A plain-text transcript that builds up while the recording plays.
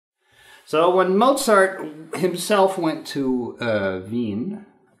So when Mozart himself went to Wien,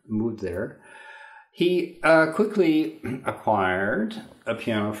 moved there, he quickly acquired a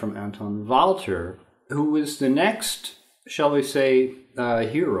piano from Anton Walter, who was the next, shall we say,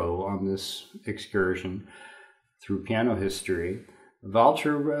 hero on this excursion through piano history.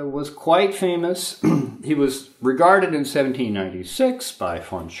 Walter was quite famous. He was regarded in 1796 by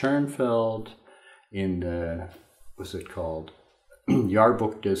von Schoenfeld in the, what's it called,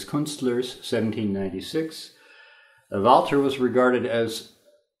 Jahrbuch des Künstlers, 1796. Walter was regarded as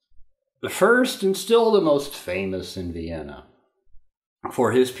the first and still the most famous in Vienna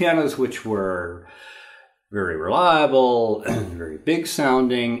for his pianos, which were very reliable, very big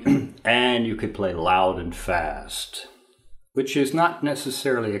sounding, and you could play loud and fast, which is not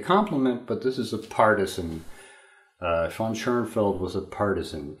necessarily a compliment, but this is a partisan. Von Schoenfeld was a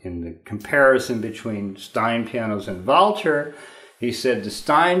partisan. In the comparison between Stein pianos and Walter, he said the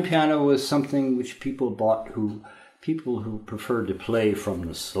Stein piano was something which people bought people who preferred to play from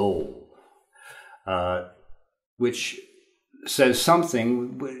the soul. Which says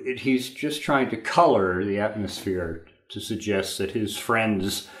something. He's just trying to color the atmosphere to suggest that his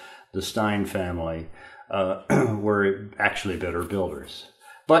friends, the Stein family, were actually better builders.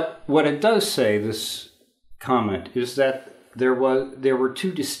 But what it does say, this comment, is that there were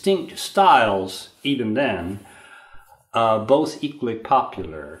two distinct styles even then, both equally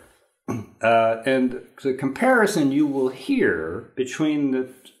popular. And the comparison you will hear between the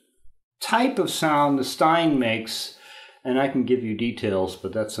type of sound the Stein makes, and I can give you details,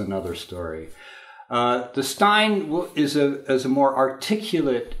 but that's another story. The Stein is a more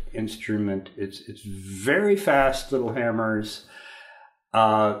articulate instrument. It's very fast little hammers,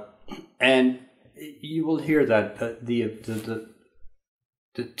 and you will hear that the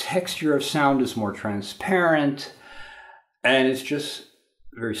texture of sound is more transparent, and it's just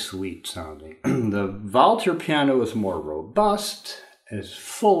very sweet sounding. The Walter piano is more robust, is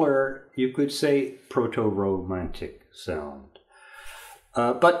fuller, you could say proto-romantic sound.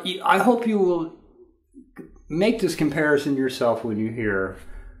 But I hope you will make this comparison yourself when you hear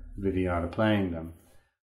Viviana playing them.